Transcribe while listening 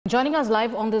Joining us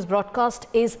live on this broadcast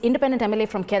is independent MLA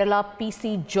from Kerala,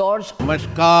 PC George.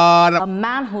 Namaskar. A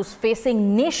man who's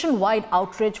facing nationwide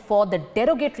outrage for the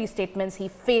derogatory statements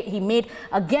he made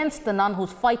against the nun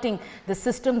who's fighting the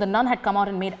system. The nun had come out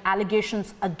and made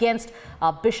allegations against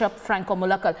Bishop Franco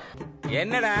Mulakal.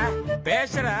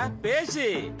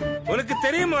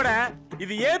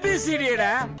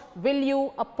 Will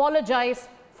you apologize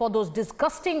for those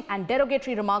disgusting and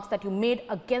derogatory remarks that you made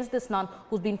against this nun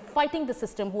who's been fighting the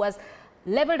system, who has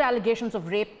leveled allegations of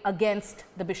rape against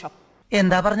the bishop?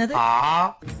 Come on,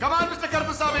 Mr.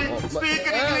 Karpasamy, speak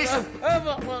in English.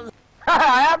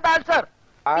 I am bad, sir.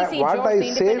 PC What George, I the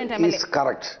independent say MLA. is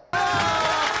correct.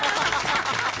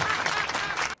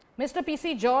 Mr. PC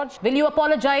George, will you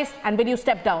apologize and will you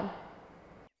step down?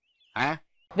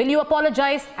 Will you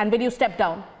apologize and will you step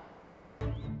down?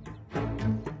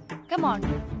 Come on.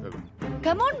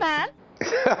 Come on, man.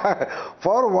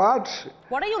 For what?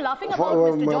 What are you laughing about,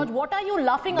 Mr. George? What are you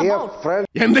laughing about? Friend,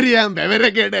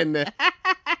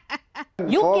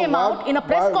 You For came what? out in a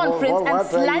press For conference and what are you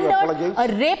slandered apologizing? a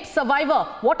rape survivor.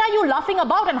 What are you laughing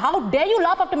about and how dare you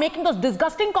laugh after making those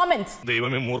disgusting comments?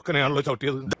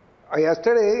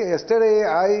 yesterday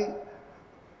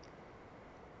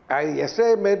I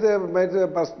made a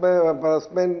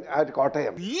pressman at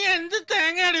Kottayam.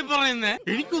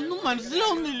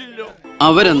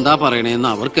 അവരെന്താ പറയണേന്ന്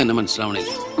അവർക്ക് എന്നെ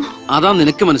മനസ്സിലാവണില്ല. അതാ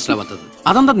നിനക്ക് മനസ്സിലാവാത്തത്.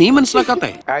 അതെന്താ നീ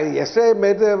മനസ്സിലാക്കാത്തെ? I yesterday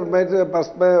made a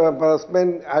pressman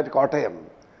at Kottayam.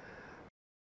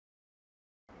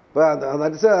 But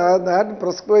that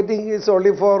press meeting is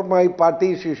only for my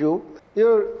party's issue. You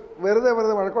വെറുതെ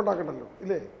വഴക്കുണ്ടാക്കണ്ടല്ലോ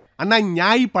ഇല്ലേ? അണ്ണാ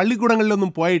ഞാൻ ഈ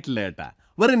പള്ളിക്കൂടങ്ങളിലൊന്നും പോയിട്ടില്ല ഏട്ടാ.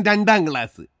 വെറും 2ാം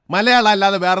ക്ലാസ്. മലയാളം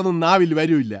അല്ലാതെ വേറൊന്നും നാവിൽ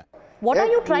വരൂല്ല. What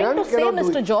are you trying to say,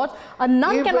 Mr. George? A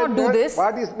nun cannot do this.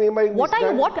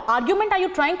 What argument are you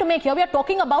trying to make here? We are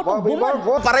talking about a woman.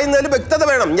 പറയുന്നതിൽ വ്യക്തത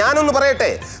വേണം. ഞാനൊന്ന് പറയട്ടെ,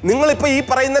 നിങ്ങളിപ്പോൾ ഈ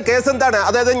പറയുന്ന കേസ് എന്താണ്?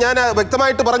 അതായത് ഞാൻ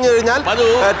വ്യക്തമായിട്ട് പറഞ്ഞു കഴിഞ്ഞാൽ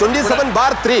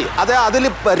 27/3 അതിൽ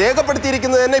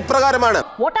രേഖപ്പെടുത്തിയിരിക്കുന്നത് തന്നെ ഇപ്രകാരമാണ്.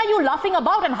 What are you laughing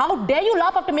about and how dare you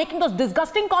laugh after making those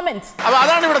disgusting comments?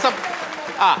 അതാണ് ഇവിടെ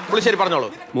പുളിശ്ശേരി പറഞ്ഞോളൂ.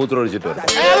 മൂത്രമൊഴിച്ചിട്ട്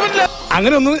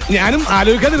അങ്ങനെ ഒന്നും ഞാനും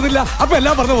ആലോചിക്കാതിരുന്നില്ല. അപ്പൊ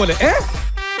എല്ലാം പറഞ്ഞ പോലെ